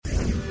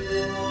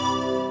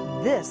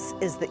This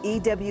is the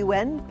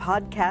EWN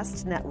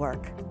Podcast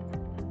Network.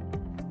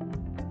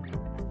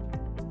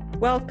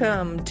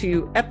 Welcome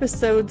to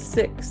episode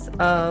 6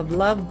 of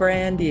Love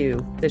Brand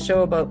You, the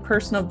show about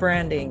personal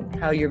branding,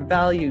 how your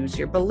values,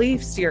 your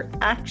beliefs, your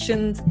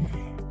actions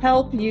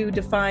help you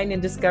define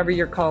and discover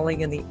your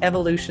calling and the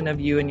evolution of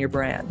you and your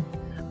brand.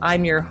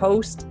 I'm your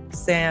host,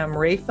 Sam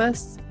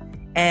Rafus,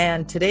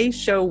 and today's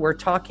show we're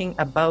talking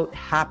about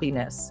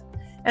happiness.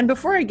 And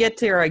before I get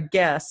to our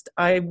guest,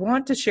 I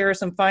want to share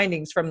some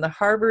findings from the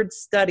Harvard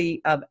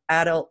study of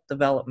adult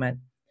development.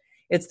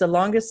 It's the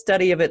longest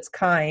study of its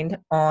kind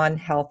on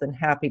health and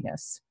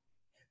happiness.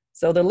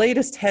 So the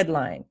latest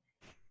headline,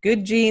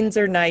 good genes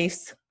are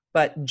nice,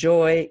 but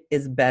joy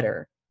is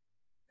better.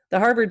 The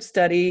Harvard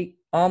study,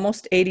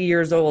 almost 80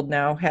 years old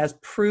now, has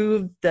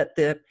proved that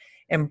the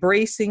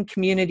embracing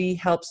community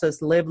helps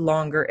us live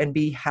longer and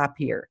be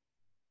happier.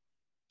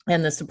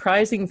 And the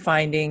surprising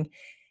finding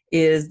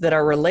is that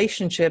our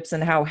relationships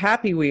and how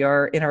happy we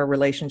are in our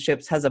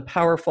relationships has a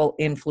powerful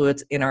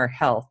influence in our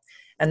health.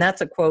 And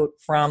that's a quote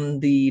from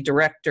the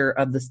director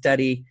of the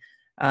study,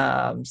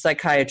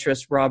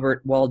 psychiatrist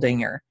Robert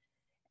Waldinger.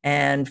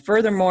 And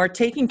furthermore,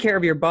 taking care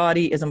of your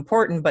body is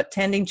important, but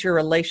tending to your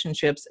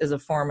relationships is a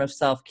form of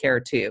self-care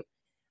too.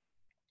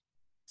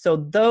 So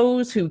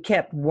those who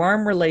kept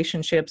warm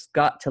relationships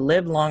got to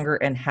live longer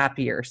and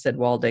happier, said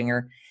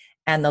Waldinger,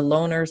 and the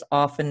loners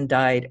often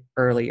died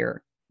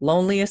earlier.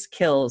 Loneliest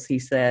kills, he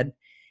said.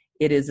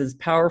 It is as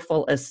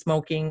powerful as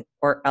smoking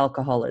or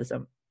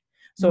alcoholism.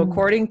 So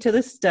according to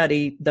the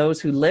study, those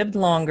who lived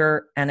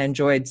longer and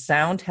enjoyed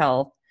sound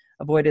health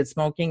avoided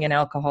smoking and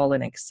alcohol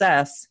in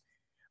excess.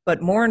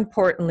 But more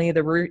importantly,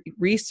 the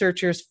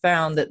researchers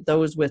found that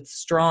those with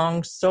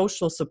strong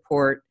social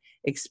support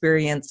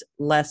experienced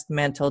less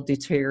mental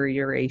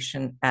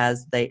deterioration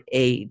as they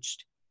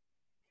aged.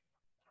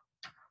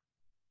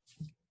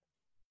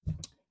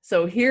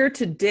 So here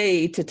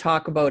today to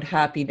talk about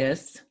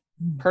happiness,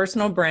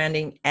 personal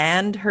branding,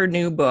 and her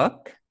new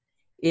book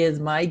is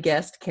my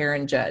guest,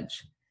 Karen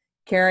Judge.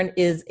 Karen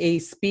is a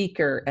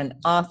speaker, an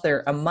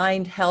author, a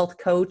mind health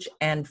coach,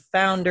 and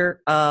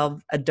founder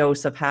of A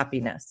Dose of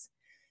Happiness.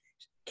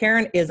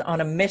 Karen is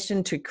on a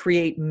mission to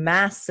create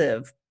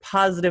massive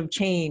positive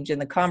change in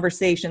the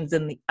conversations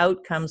and the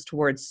outcomes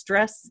towards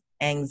stress,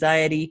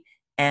 anxiety,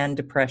 and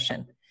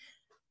depression.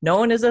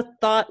 Known as a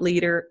thought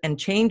leader and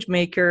change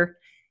maker,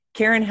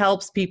 Karen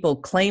helps people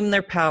claim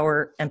their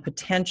power and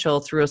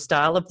potential through a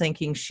style of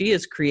thinking she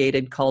has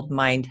created called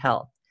mind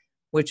health,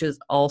 which is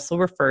also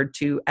referred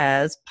to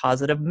as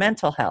positive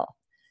mental health.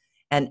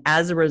 And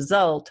as a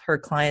result, her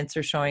clients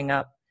are showing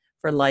up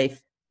for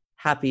life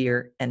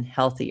happier and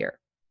healthier.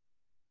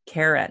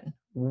 Karen,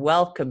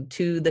 welcome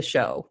to the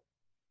show.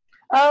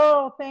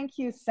 Oh, thank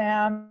you,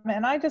 Sam.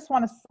 And I just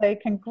want to say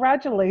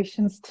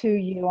congratulations to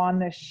you on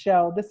this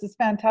show. This is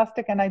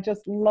fantastic, and I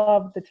just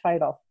love the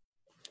title.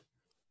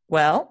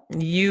 Well,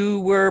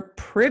 you were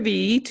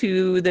privy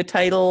to the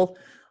title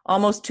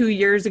almost 2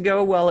 years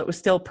ago while it was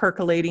still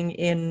percolating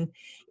in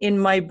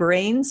my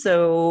brain.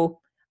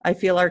 So I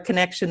feel our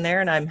connection there,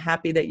 and I'm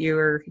happy that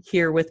you're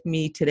here with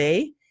me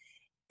today.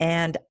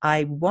 And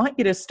I want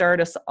you to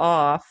start us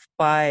off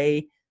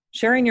by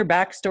sharing your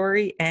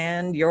backstory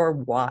and your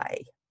why.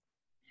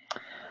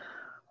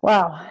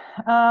 Wow.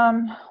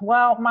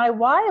 Well, my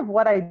why of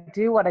what I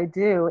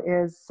do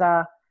is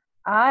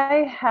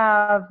I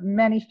have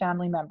many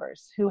family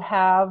members who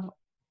have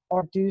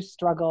or do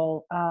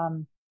struggle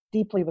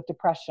deeply with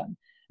depression.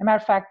 As a matter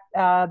of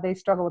fact, they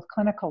struggle with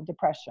clinical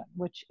depression,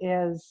 which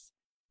is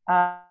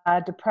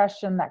a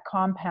depression that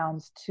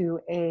compounds to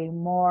a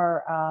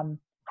more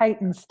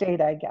heightened state,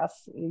 I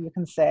guess you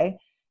can say.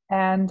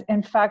 And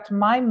in fact,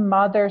 my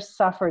mother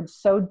suffered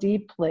so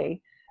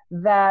deeply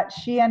that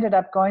she ended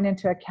up going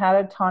into a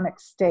catatonic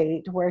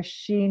state where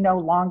she no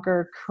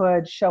longer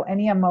could show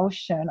any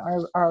emotion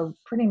or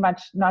pretty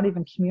much not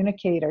even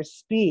communicate or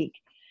speak.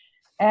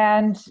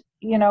 And,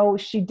 you know,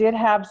 she did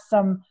have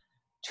some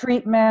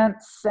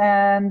treatments,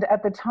 and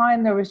at the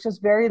time there was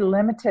just very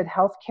limited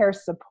healthcare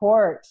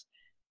support.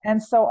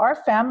 And so our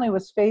family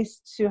was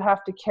faced to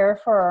have to care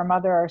for our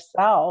mother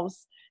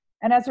ourselves.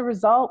 And as a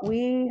result,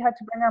 we had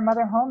to bring our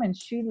mother home, and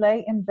she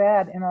lay in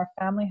bed in our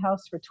family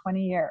house for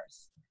 20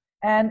 years.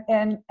 And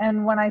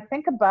when I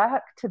think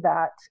back to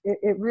that,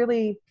 it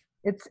really,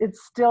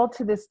 it's still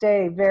to this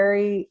day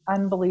very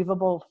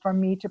unbelievable for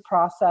me to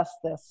process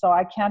this. So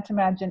I can't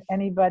imagine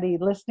anybody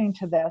listening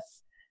to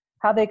this,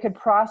 how they could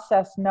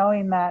process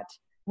knowing that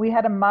we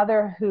had a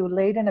mother who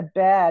laid in a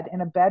bed in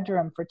a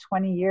bedroom for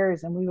 20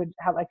 years, and we would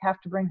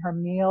have to bring her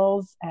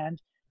meals,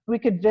 and we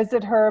could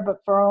visit her, but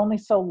for only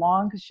so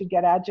long because she'd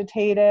get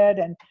agitated.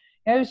 And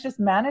it was just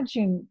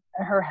managing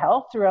her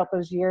health throughout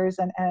those years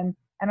and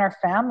our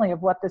family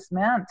of what this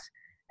meant.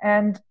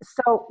 And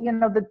so, you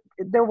know,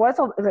 there was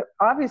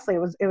obviously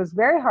it was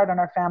very hard on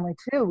our family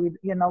too. We,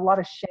 you know, a lot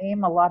of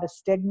shame, a lot of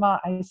stigma,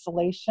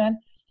 isolation.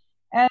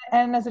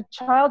 And as a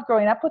child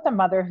growing up with a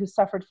mother who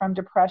suffered from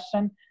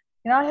depression,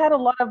 you know, I had a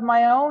lot of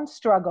my own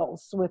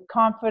struggles with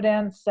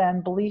confidence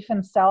and belief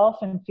in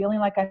self and feeling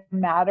like I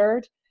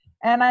mattered.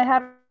 And I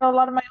had a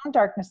lot of my own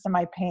darkness and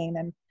my pain.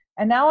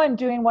 And now I'm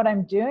doing what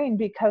I'm doing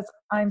because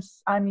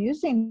I'm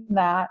using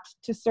that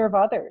to serve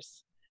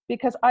others,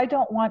 because I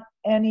don't want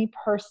any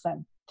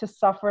person to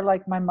suffer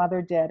like my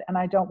mother did. And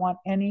I don't want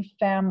any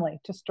family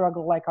to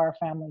struggle like our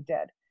family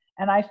did.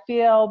 And I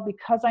feel,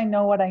 because I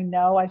know what I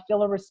know, I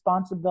feel a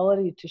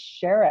responsibility to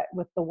share it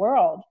with the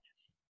world.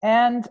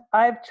 And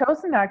I've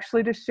chosen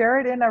actually to share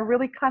it in a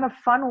really kind of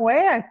fun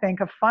way, I think,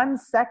 a fun,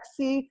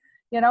 sexy,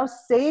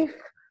 safe,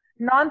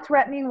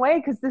 non-threatening way,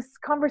 because this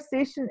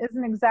conversation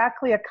isn't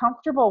exactly a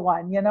comfortable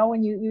one.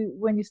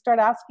 When you start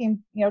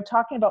asking,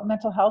 talking about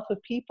mental health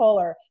with people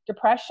or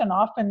depression,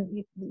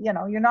 often,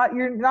 you're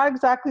not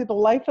exactly the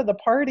life of the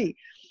party.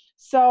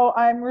 So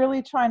I'm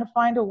really trying to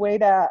find a way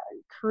to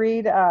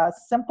create a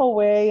simple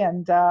way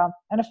and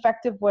an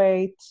effective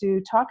way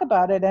to talk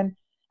about it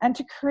and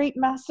to create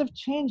massive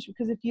change.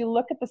 Because if you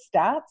look at the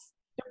stats,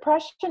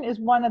 depression is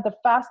one of the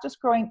fastest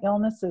growing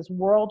illnesses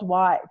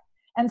worldwide.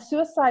 And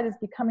suicide is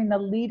becoming the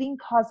leading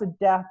cause of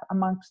death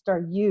amongst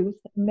our youth,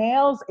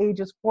 males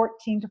ages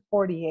 14 to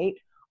 48,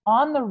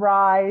 on the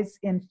rise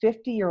in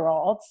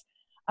 50-year-olds.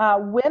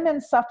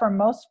 Women suffer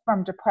most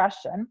from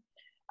depression.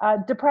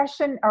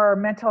 Depression or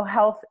mental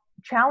health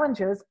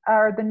challenges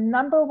are the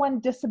number one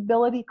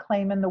disability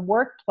claim in the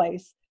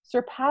workplace,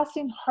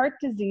 surpassing heart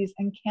disease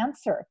and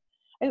cancer.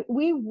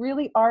 We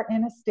really are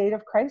in a state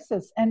of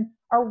crisis, and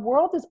our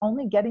world is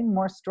only getting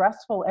more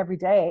stressful every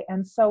day.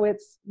 And so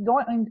it's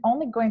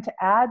only going to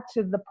add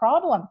to the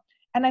problem.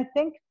 And I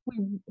think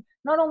we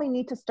not only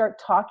need to start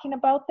talking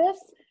about this,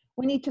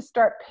 we need to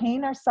start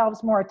paying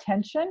ourselves more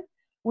attention.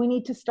 We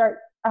need to start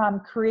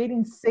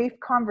creating safe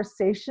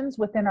conversations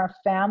within our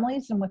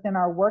families and within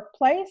our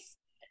workplace.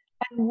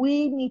 And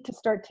we need to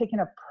start taking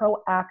a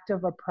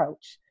proactive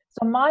approach.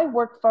 So my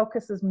work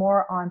focuses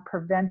more on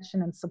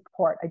prevention and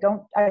support. I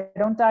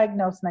don't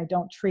diagnose and I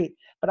don't treat,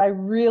 but I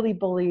really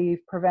believe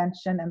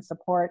prevention and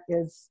support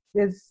is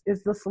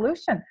the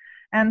solution.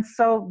 And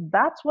so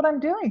that's what I'm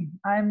doing.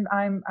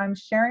 I'm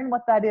sharing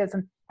what that is,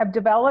 and have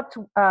developed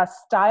a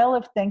style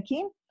of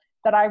thinking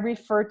that I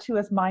refer to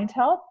as mind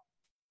health.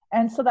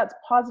 And so that's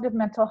positive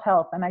mental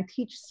health. And I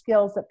teach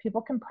skills that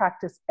people can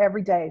practice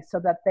every day so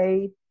that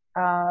they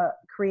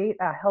create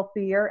a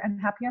healthier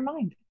and happier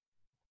mind.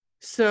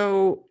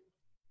 So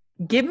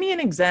give me an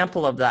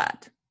example of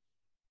that.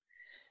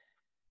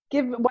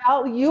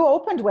 Well, you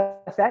opened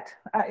with it.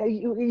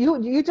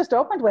 You just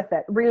opened with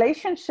it.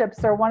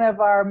 Relationships are one of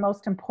our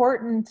most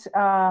important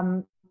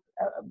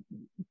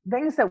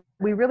things that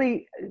we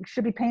really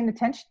should be paying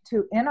attention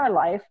to in our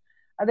life.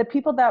 The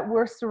people that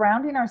we're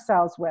surrounding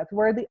ourselves with.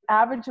 We're the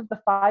average of the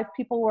 5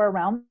 people we're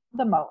around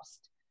the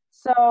most.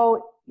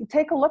 So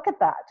take a look at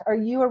that. Are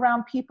you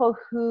around people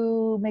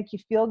who make you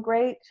feel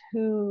great,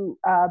 who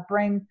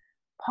bring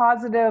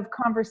positive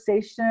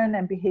conversation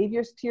and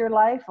behaviors to your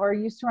life, or are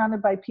you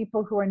surrounded by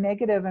people who are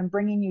negative and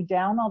bringing you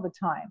down all the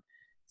time?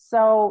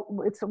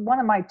 So it's one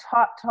of my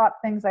top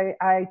things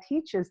I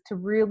teach is to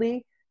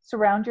really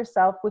surround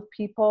yourself with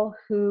people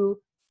who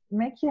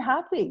make you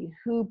happy,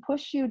 who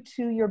push you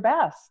to your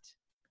best,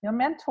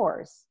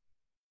 mentors.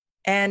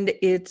 And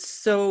it's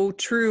so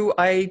true.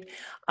 I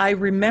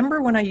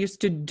remember when I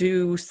used to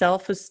do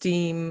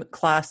self-esteem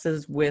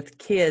classes with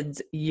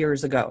kids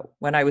years ago,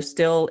 when I was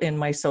still in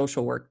my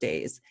social work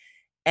days.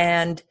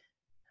 And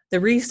the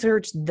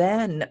research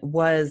then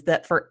was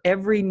that for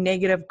every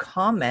negative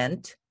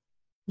comment,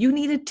 you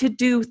needed to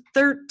do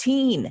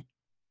 13.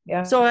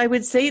 Yeah. So I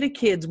would say to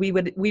kids, we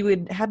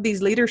would have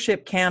these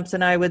leadership camps,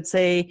 and I would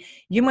say,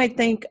 you might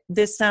think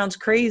this sounds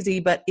crazy,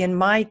 but in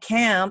my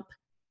camp,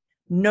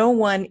 no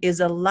one is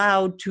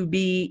allowed to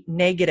be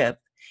negative.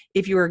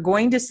 If you are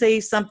going to say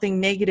something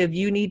negative,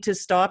 you need to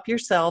stop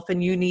yourself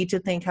and you need to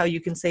think how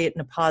you can say it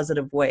in a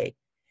positive way.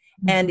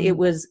 Mm-hmm. And it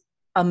was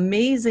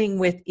amazing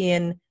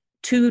within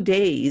 2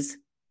 days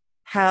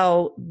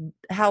how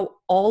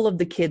all of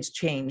the kids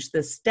changed,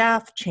 the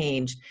staff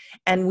changed,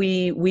 and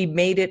we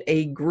made it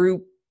a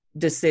group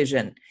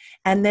decision.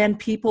 And then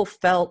people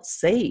felt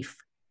safe.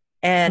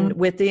 And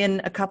within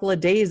a couple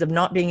of days of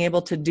not being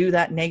able to do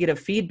that negative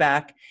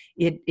feedback,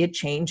 it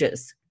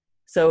changes.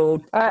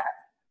 So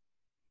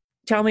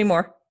tell me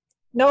more.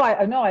 No,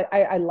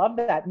 I love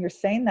that. And you're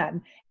saying that.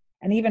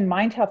 And even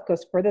mind health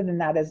goes further than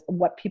that, is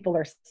what people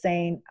are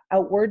saying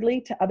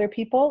outwardly to other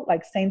people,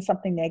 like saying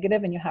something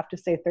negative and you have to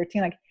say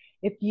 13. Like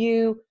if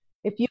you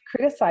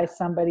criticize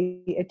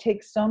somebody, it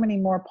takes so many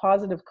more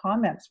positive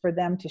comments for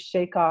them to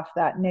shake off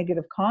that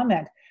negative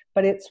comment.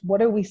 But it's,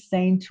 what are we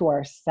saying to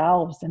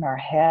ourselves in our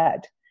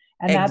head?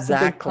 And that's a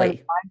big part of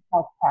mind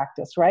health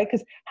practice, right?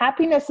 Because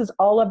happiness is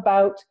all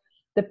about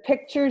the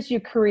pictures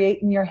you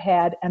create in your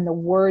head and the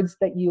words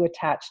that you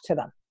attach to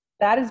them.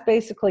 That is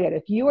basically it.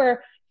 If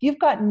you've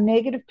got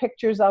negative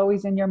pictures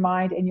always in your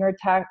mind and you're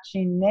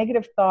attaching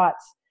negative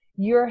thoughts,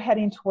 you're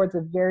heading towards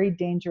a very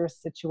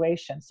dangerous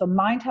situation. So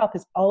mind health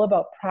is all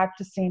about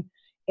practicing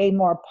a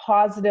more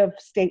positive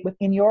state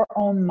within your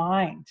own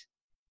mind.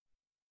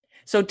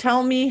 So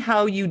tell me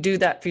how you do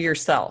that for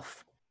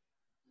yourself.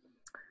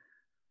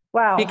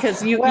 Wow.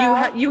 Because you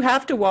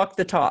have to walk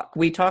the talk.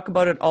 We talk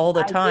about it all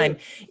the I time. do.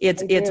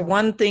 It's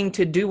one thing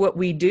to do what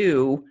we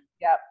do,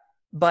 Yep.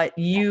 but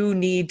you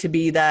need to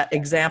be that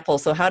example.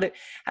 So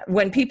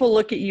when people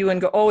look at you and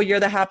go, oh, you're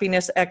the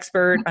happiness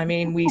expert. I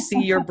mean, we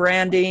see your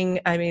branding.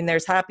 I mean,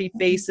 there's happy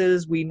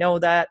faces. We know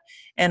that.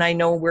 And I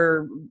know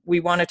we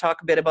want to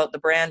talk a bit about the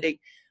branding,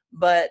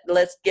 but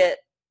let's get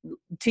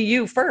to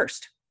you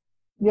first.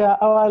 Yeah.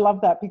 Oh, I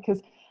love that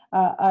because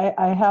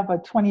I have a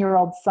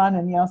 20-year-old son,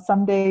 and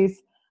some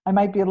days I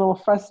might be a little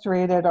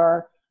frustrated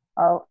or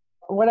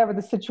whatever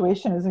the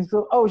situation is. And he's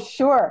like, oh,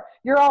 sure,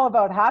 you're all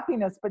about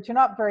happiness, but you're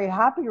not very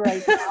happy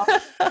right now.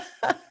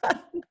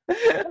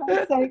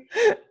 I say,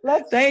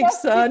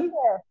 Thanks, son.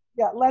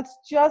 Yeah, let's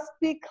just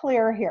be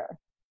clear here.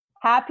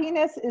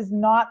 Happiness is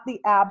not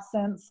the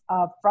absence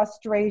of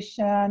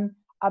frustration,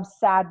 of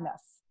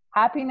sadness.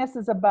 Happiness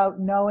is about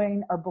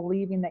knowing or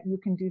believing that you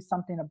can do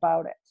something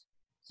about it.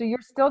 So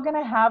you're still going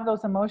to have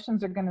those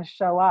emotions are going to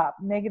show up.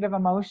 Negative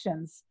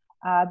emotions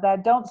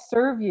that don't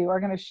serve you are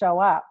going to show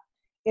up.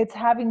 It's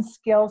having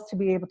skills to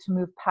be able to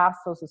move past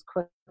those as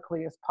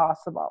quickly as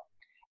possible.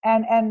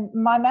 And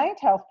my Mind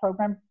Health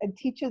program, it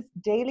teaches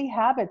daily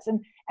habits.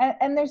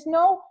 And there's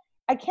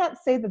I can't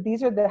say that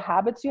these are the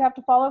habits you have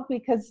to follow,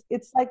 because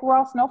it's like we're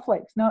all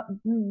snowflakes.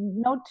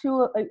 No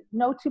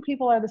two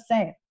people are the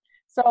same.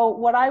 So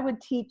what I would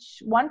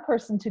teach one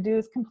person to do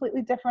is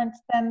completely different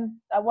than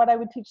what I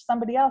would teach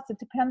somebody else. It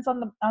depends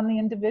on the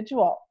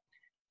individual.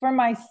 For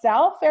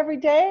myself, every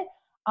day,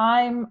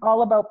 I'm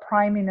all about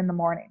priming in the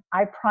morning.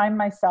 I prime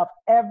myself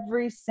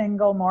every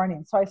single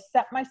morning. So I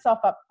set myself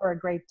up for a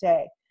great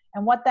day.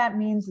 And what that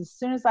means, as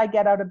soon as I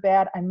get out of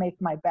bed, I make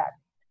my bed.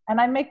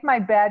 And I make my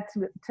bed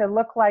to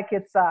look like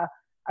it's a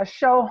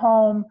show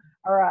home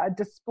or a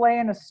display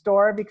in a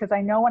store, because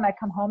I know when I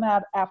come home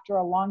after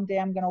a long day,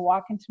 I'm going to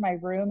walk into my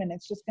room and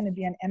it's just going to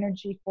be an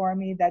energy for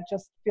me that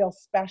just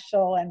feels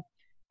special. And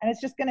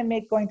it's just going to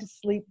make going to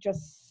sleep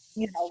just,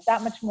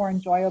 that much more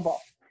enjoyable.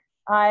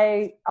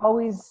 I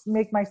always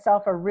make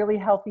myself a really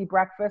healthy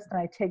breakfast and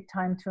I take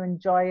time to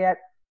enjoy it.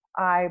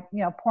 I,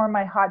 pour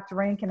my hot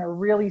drink in a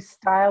really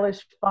stylish,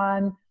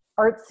 fun,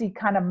 artsy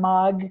kind of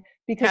mug,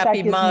 because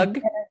happy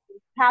mug.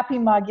 Happy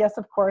mug, yes,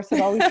 of course. It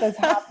always says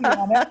happy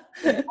on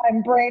it.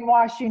 I'm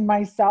brainwashing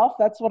myself.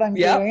 That's what I'm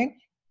doing.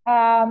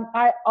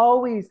 I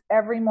always,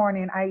 every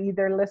morning, I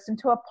either listen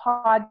to a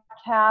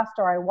podcast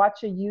or I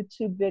watch a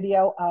YouTube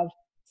video of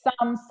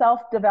some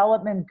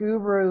self-development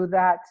guru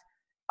that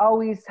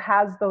always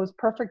has those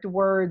perfect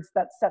words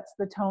that sets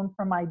the tone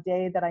for my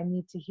day that I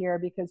need to hear,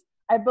 because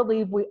I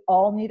believe we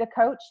all need a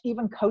coach.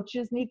 Even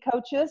coaches need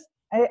coaches.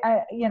 Agree.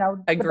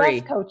 The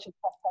best coaches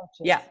have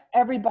coaches. Yeah.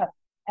 Everybody.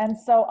 And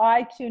so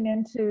I tune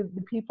into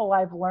the people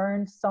I've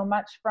learned so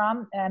much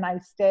from, and I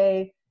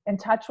stay in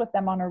touch with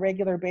them on a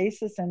regular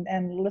basis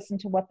and listen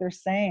to what they're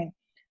saying.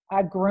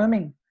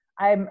 Grooming.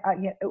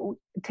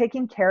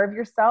 Taking care of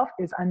yourself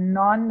is a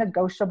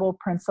non-negotiable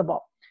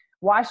principle.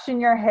 Washing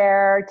your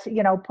hair,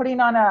 putting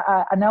on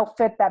an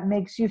outfit that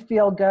makes you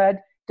feel good.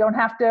 Don't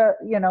have to,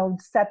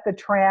 set the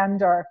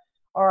trend or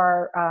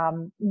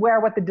wear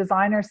what the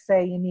designers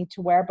say you need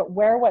to wear, but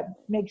wear what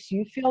makes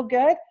you feel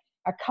good.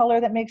 A color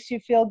that makes you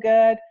feel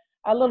good,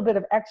 a little bit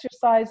of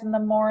exercise in the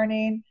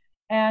morning.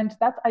 And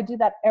I do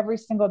that every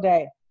single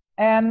day.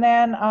 And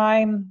then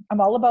I'm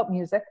all about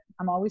music.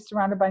 I'm always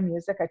surrounded by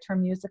music. I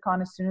turn music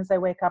on as soon as I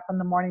wake up in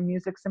the morning.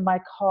 Music's in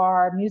my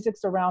car.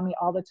 Music's around me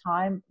all the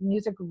time.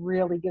 Music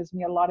really gives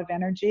me a lot of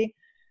energy.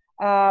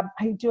 I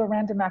do a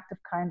random act of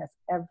kindness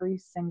every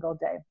single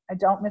day. I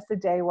don't miss a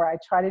day where I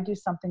try to do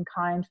something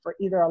kind for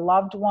either a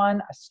loved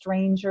one, a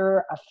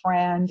stranger, a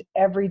friend.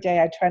 Every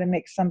day I try to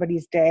make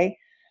somebody's day.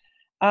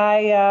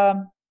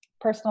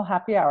 Personal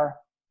happy hour.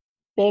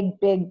 Big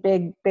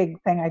thing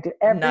I do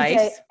every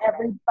day.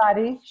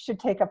 Everybody should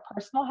take a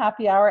personal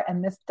happy hour.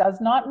 And this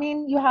does not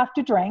mean you have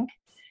to drink.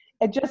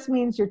 It just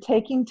means you're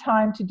taking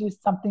time to do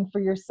something for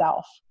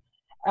yourself,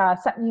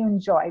 something you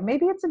enjoy.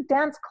 Maybe it's a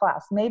dance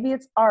class. Maybe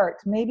it's art.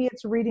 Maybe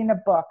it's reading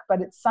a book,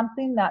 but it's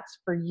something that's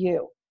for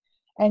you.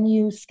 And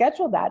you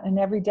schedule that in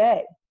every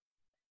day.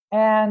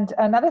 And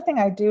another thing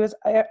I do is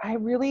I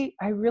really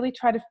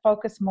try to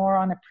focus more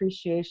on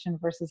appreciation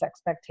versus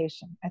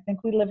expectation. I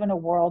think we live in a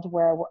world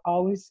where we're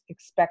always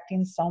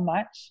expecting so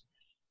much,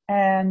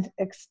 and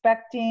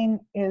expecting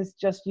is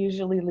just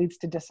usually leads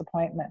to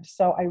disappointment.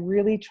 So I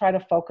really try to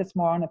focus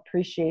more on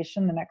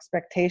appreciation than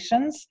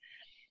expectations.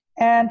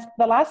 And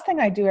the last thing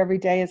I do every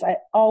day is I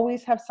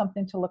always have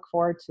something to look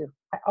forward to.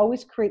 I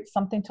always create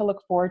something to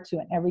look forward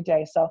to in every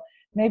day. So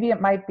maybe it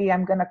might be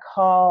I'm going to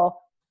call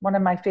one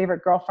of my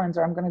favorite girlfriends,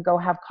 or I'm going to go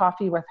have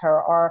coffee with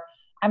her, or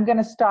I'm going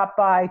to stop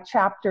by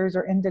Chapters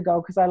or Indigo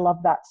because I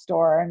love that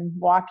store, and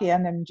walk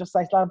in and just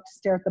I love to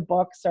stare at the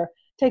books, or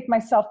take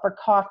myself for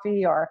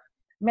coffee, or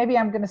maybe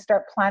I'm going to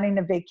start planning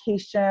a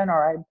vacation,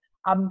 or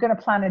I'm going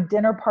to plan a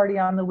dinner party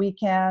on the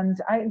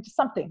weekend.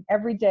 Something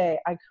every day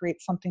I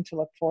create something to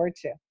look forward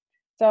to.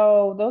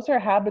 So those are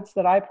habits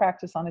that I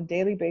practice on a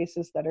daily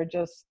basis that are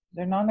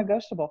they're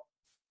non-negotiable.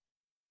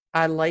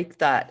 I like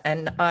that.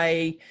 And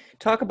I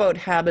talk about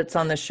habits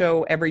on the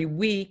show every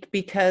week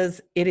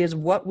because it is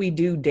what we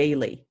do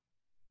daily.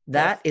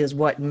 That is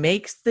what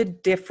makes the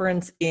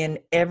difference in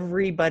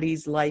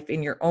everybody's life,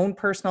 in your own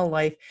personal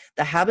life.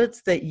 The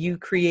habits that you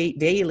create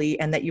daily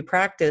and that you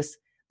practice,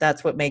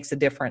 that's what makes a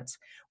difference.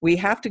 We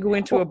have to go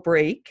into a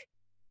break,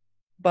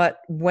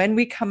 but when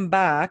we come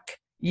back,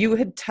 you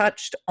had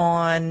touched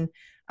on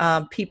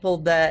people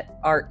that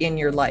are in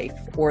your life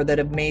or that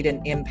have made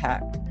an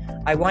impact.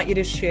 I want you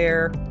to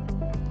share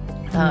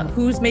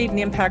who's made an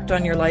impact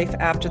on your life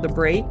after the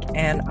break.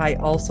 And I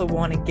also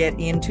want to get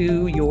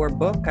into your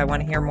book. I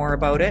want to hear more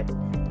about it.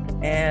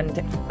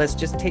 And let's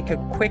just take a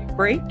quick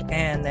break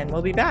and then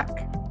we'll be back.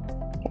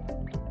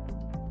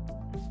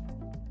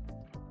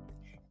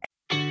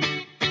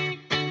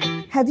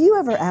 Have you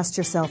ever asked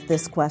yourself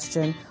this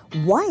question?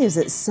 Why is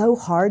it so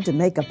hard to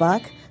make a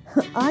buck?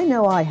 I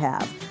know I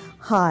have.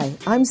 Hi,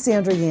 I'm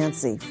Sandra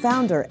Yancey,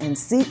 founder and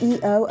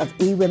CEO of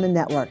eWomen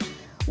Network.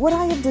 What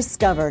I have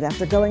discovered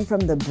after going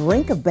from the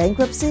brink of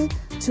bankruptcy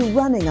to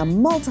running a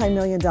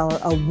multi-million-dollar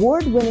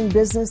award-winning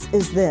business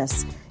is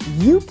this.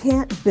 You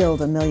can't build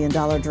 $1 million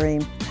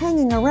dream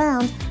hanging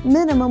around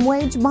minimum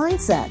wage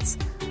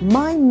mindsets.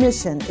 My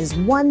mission is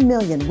 1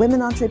 million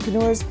women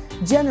entrepreneurs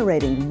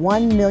generating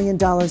 $1 million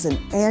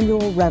in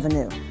annual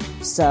revenue.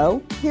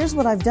 So here's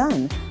what I've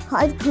done.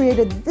 I've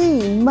created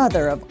the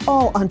mother of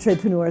all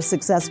entrepreneur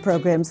success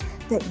programs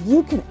that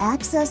you can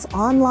access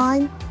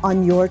online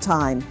on your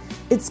time.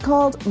 It's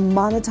called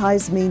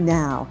Monetize Me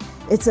Now.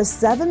 It's a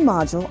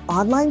 7-module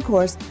online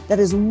course that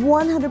is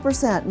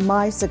 100%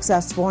 my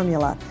success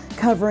formula,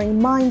 covering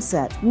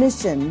mindset,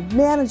 mission,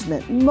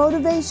 management,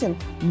 motivation,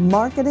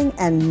 marketing,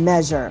 and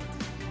measure.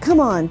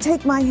 Come on,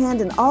 take my hand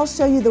and I'll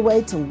show you the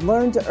way to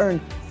learn to earn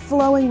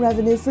flowing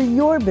revenue for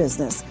your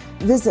business.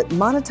 Visit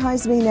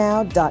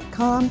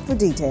monetizemenow.com for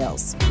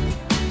details.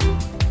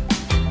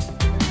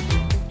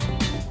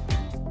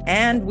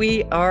 And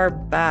we are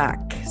back.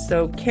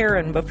 So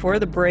Karen, before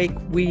the break,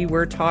 we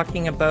were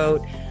talking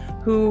about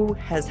who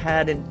has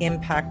had an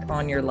impact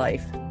on your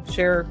life.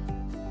 Share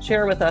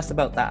with us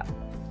about that.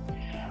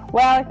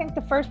 Well, I think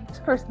the first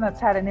person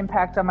that's had an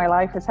impact on my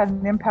life has had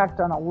an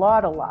impact on a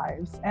lot of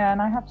lives. And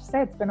I have to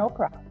say, it's been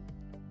Oprah.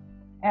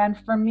 And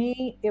for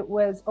me, it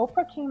was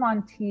Oprah came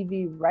on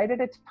TV right at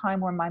a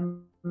time where my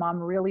mom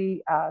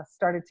really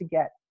started to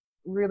get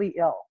really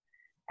ill.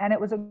 And it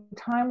was a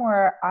time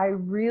where I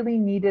really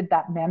needed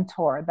that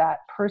mentor, that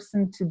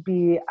person to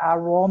be a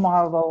role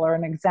model or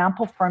an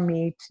example for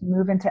me to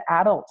move into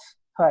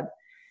adulthood.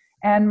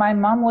 And my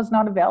mom was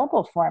not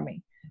available for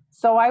me.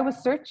 So I was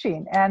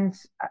searching and,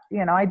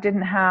 I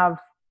didn't have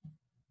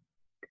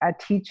a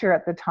teacher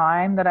at the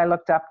time that I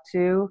looked up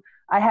to.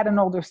 I had an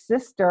older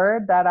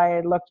sister that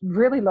I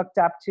really looked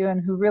up to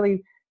and who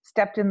really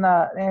stepped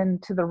into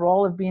the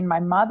role of being my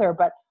mother.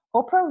 But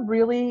Oprah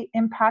really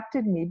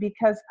impacted me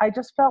because I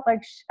just felt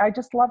like I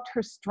just loved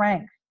her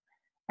strength.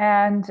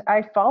 And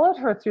I followed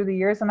her through the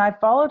years and I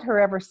followed her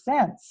ever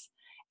since.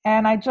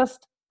 And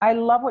I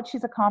love what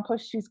she's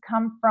accomplished. She's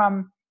come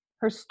from,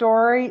 her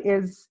story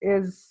is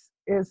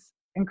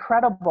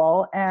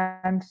incredible.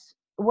 And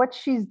what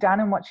she's done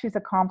and what she's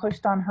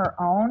accomplished on her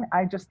own,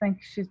 I just think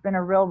she's been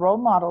a real role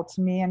model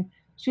to me. And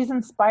she's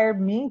inspired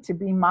me to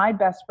be my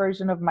best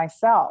version of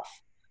myself.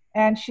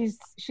 And she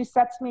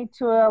sets me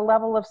to a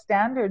level of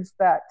standards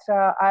that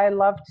I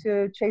love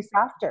to chase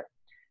after.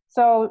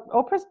 So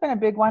Oprah's been a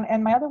big one.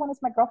 And my other one is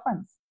my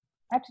girlfriends.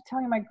 I have to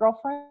tell you, my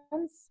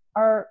girlfriends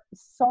are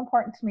so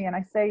important to me. And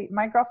I say,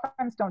 my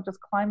girlfriends don't just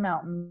climb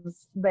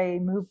mountains, they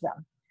move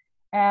them.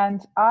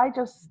 And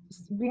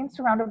being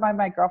surrounded by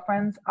my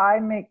girlfriends, I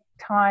make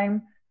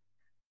time,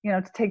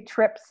 to take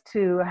trips,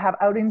 to have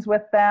outings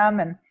with them.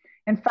 And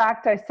in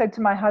fact, I said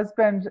to my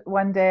husband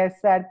one day, I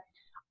said,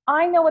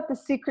 I know what the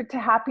secret to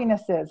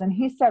happiness is. And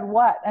he said,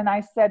 what? And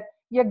I said,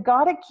 you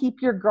got to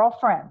keep your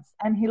girlfriends.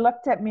 And he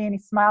looked at me and he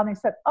smiled and he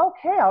said,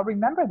 okay, I'll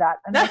remember that.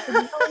 And I said,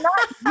 no,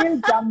 not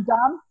you,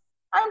 dum-dum.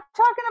 I'm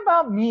talking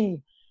about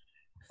me.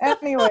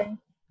 Anyway,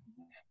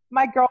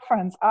 my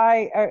girlfriends,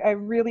 I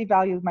really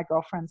value my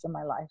girlfriends in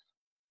my life.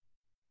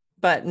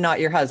 But not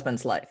your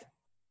husband's life.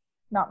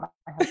 Not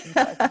my husband's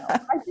life, no.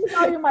 I do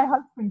value my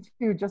husband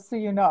too, just so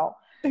you know.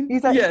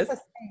 He's a saint.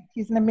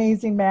 He's an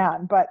amazing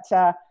man. But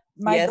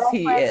my girlfriend,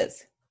 he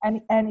is.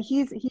 And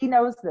he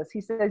knows this.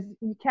 He says,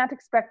 you can't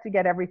expect to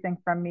get everything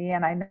from me.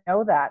 And I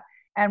know that.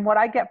 And what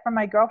I get from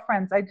my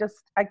girlfriends,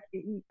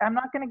 I'm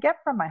not going to get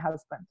from my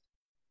husband.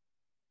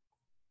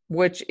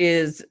 Which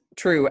is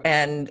true.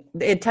 And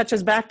it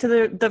touches back to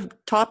the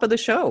top of the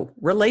show,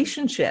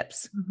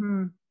 relationships,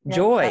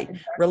 joy. Exactly.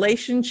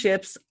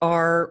 Relationships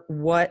are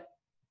what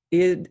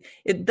the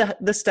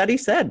study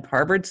said,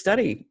 Harvard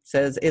study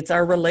says it's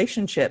our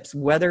relationships,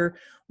 whether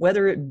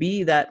it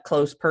be that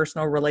close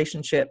personal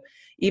relationship,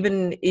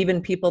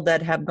 even people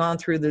that have gone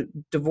through the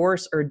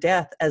divorce or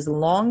death, as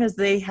long as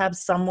they have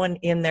someone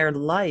in their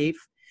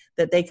life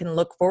that they can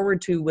look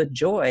forward to with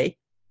joy,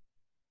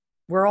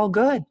 we're all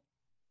good.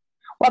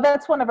 Well,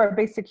 that's one of our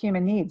basic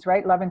human needs,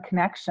 right? Love and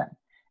connection.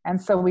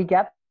 And so we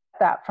get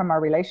that from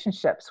our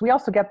relationships. We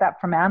also get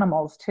that from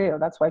animals too.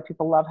 That's why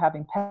people love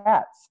having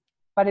pets.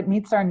 But it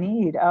meets our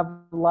need of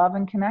love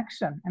and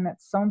connection, and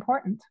it's so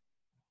important.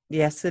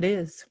 Yes, it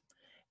is.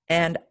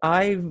 And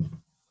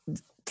I'm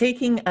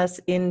taking us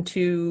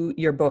into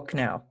your book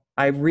now.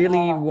 I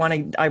really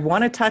want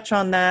to touch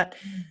on that.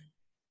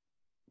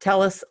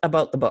 Tell us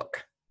about the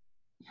book.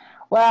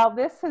 Well,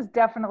 this has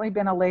definitely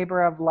been a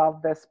labor of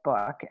love, this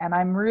book, and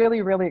I'm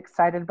really, really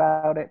excited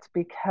about it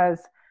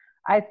because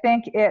I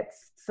think it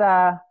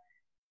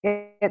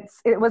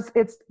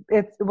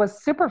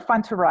was super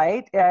fun to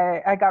write.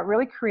 I got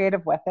really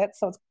creative with it.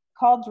 So it's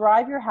called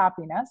Drive Your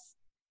Happiness,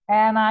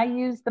 and I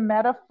use the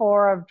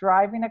metaphor of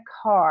driving a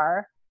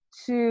car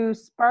to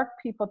spark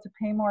people to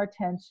pay more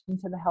attention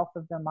to the health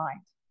of their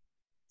mind.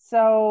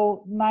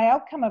 So my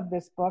outcome of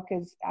this book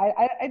is,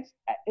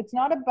 it's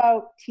not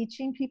about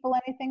teaching people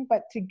anything,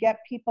 but to get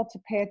people to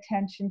pay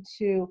attention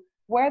to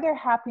where their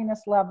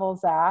happiness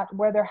level's at,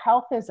 where their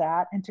health is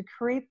at, and to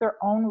create their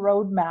own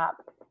roadmap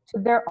to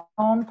their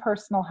own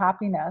personal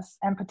happiness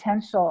and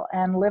potential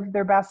and live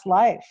their best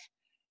life.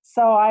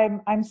 So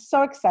I'm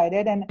so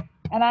excited, and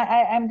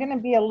I'm going to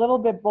be a little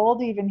bit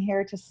bold even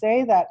here to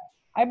say that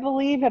I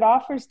believe it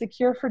offers the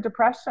cure for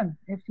depression.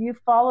 If you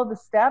follow the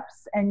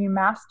steps and you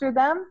master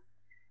them,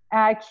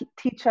 I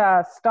teach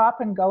a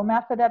stop and go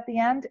method at the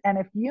end. And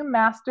if you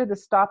master the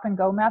stop and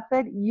go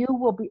method, you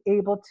will be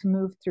able to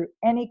move through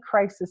any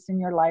crisis in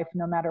your life,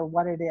 no matter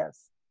what it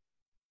is.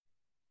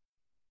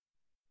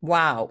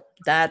 Wow.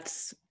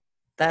 That's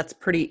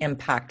pretty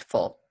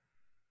impactful.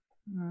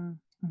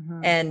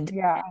 Mm-hmm. And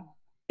yeah.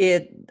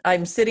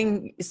 I'm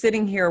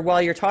sitting here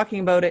while you're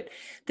talking about it.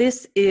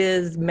 This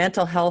is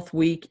Mental Health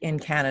Week in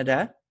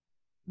Canada.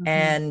 Mm-hmm.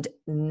 And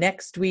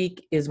next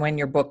week is when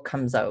your book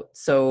comes out.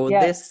 So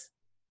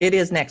it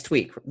is next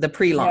week, the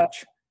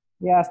pre-launch.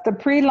 Yes, the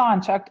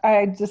pre-launch.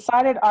 I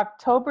decided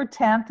October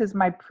 10th is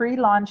my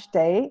pre-launch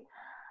date.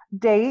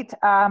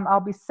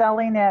 I'll be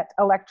selling it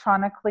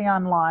electronically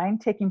online,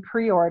 taking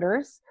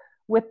pre-orders,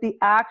 with the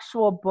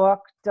actual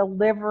book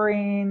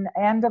delivering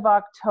end of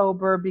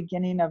October,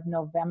 beginning of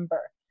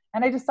November.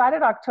 And I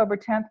decided October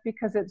 10th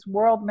because it's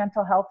World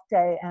Mental Health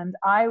Day, and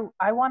I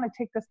want to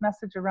take this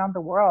message around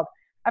the world.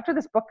 After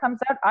this book comes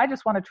out, I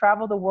just want to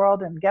travel the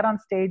world and get on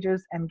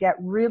stages and get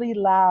really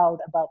loud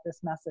about this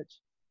message.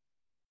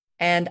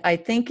 And I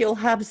think you'll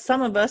have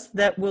some of us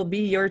that will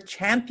be your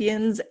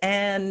champions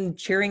and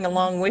cheering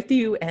along with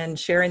you and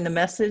sharing the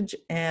message.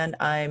 And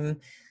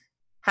I'm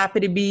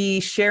happy to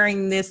be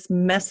sharing this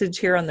message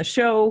here on the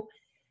show.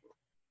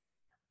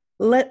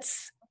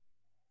 Let's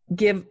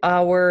give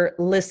our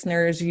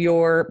listeners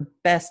your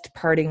best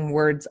parting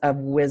words of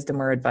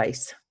wisdom or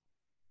advice.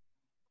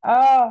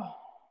 Oh,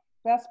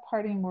 best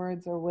parting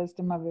words or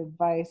wisdom of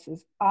advice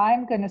is,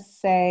 I'm going to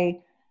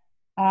say,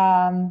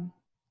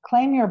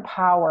 claim your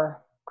power.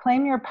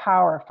 Claim your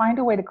power. Find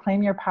a way to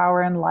claim your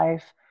power in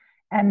life,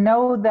 and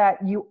know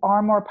that you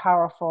are more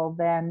powerful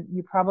than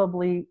you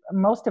probably,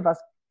 most of us,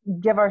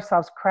 give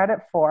ourselves credit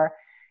for,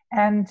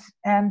 and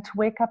to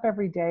wake up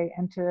every day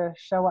and to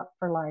show up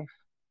for life.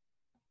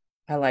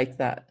 I like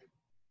that.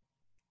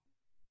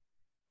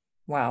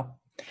 Wow.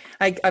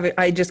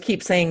 I just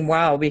keep saying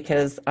wow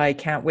because I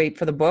can't wait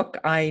for the book.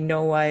 I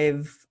know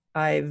I've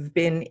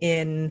been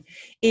in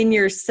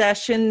your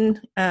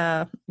session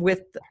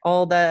with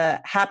all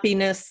the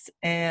happiness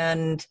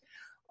and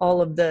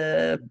all of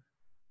the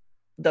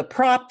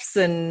props,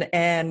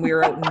 and we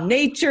were out in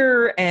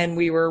nature, and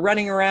we were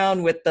running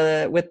around with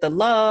the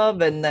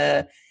love and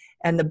the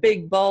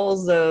big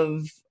balls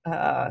of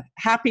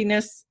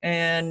happiness.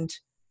 And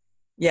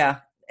yeah,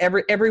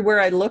 everywhere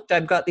I looked,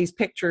 I've got these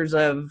pictures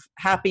of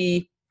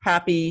happy,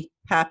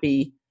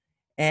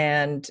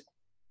 and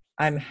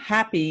I'm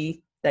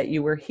happy that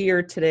you were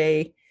here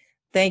today.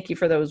 Thank you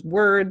for those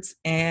words.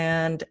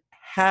 And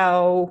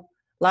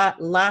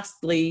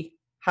lastly,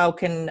 how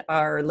can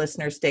our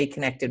listeners stay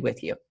connected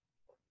with you?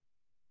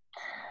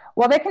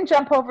 Well, they can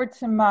jump over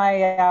to my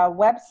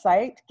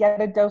website,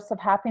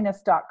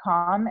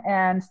 getadoseofhappiness.com,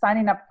 and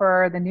signing up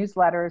for the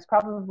newsletter is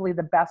probably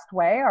the best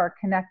way, or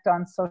connect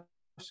on social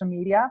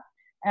media.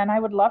 And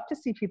I would love to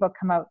see people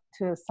come out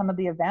to some of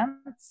the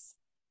events.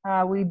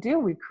 We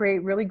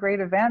create really great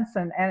events,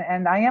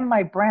 and I am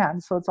my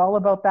brand. So it's all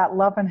about that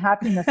love and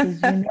happiness,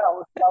 as you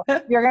know.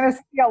 So you're going to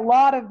see a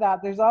lot of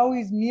that. There's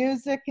always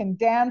music and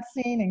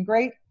dancing and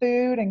great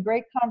food and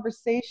great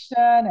conversation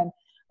and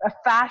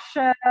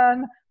fashion.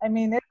 I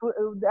mean,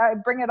 I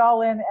bring it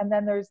all in. And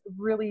then there's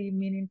really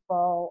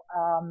meaningful,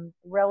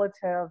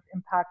 relative,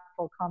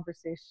 impactful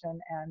conversation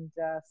and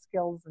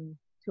skills and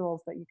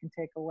tools that you can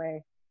take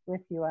away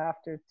with you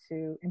after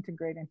to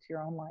integrate into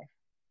your own life.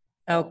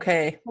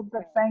 Okay.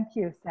 But thank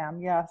you,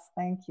 Sam. Yes,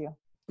 thank you.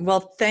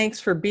 Well, thanks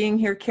for being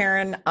here,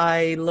 Karen.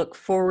 I look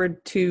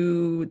forward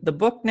to the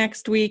book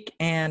next week,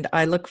 and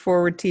I look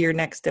forward to your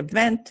next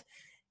event.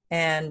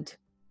 And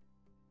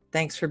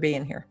thanks for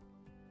being here.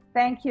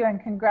 Thank you, and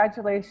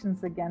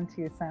congratulations again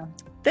to you, Sam.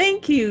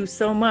 Thank you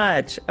so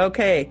much.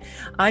 Okay,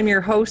 I'm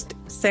your host,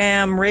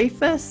 Sam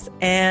Rafus,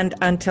 and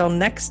until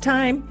next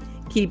time,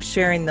 Keep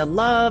sharing the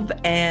love.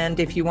 And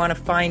if you want to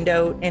find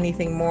out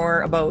anything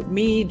more about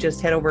me, just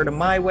head over to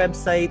my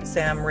website,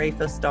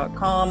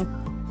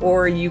 samrafis.com,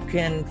 or you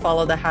can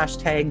follow the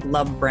hashtag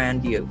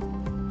LoveBrandYou.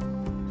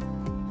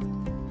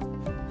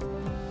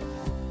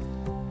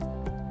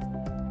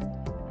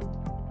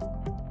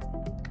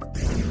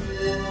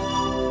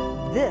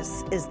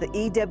 This is the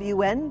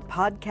EWN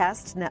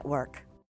Podcast Network.